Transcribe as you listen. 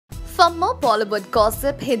For more Bollywood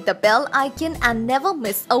gossip, hit the bell icon and never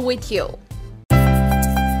miss a video.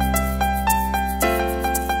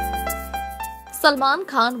 Salman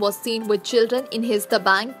Khan was seen with children in his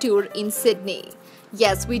Da-Bangg tour in Sydney.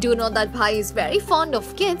 Yes, we do know that Bhai is very fond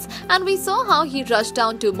of kids, and we saw how he rushed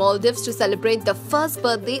down to Maldives to celebrate the first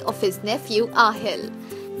birthday of his nephew Ahil.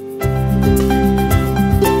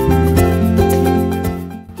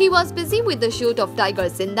 He was busy with the shoot of Tiger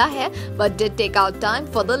Zinda Hai but did take out time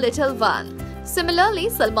for the little one. Similarly,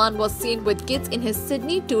 Salman was seen with kids in his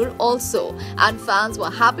Sydney tour also, and fans were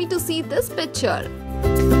happy to see this picture.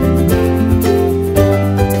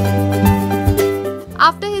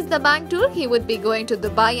 After his Da-Bangg tour, he would be going to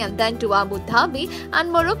Dubai and then to Abu Dhabi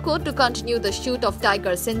and Morocco to continue the shoot of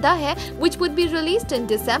Tiger Zinda Hai, which would be released in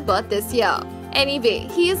December this year. Anyway,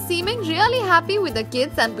 he is seeming really happy with the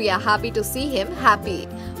kids and we are happy to see him happy.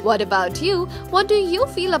 What about you? What do you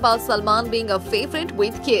feel about Salman being a favorite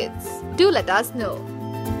with kids? Do let us know.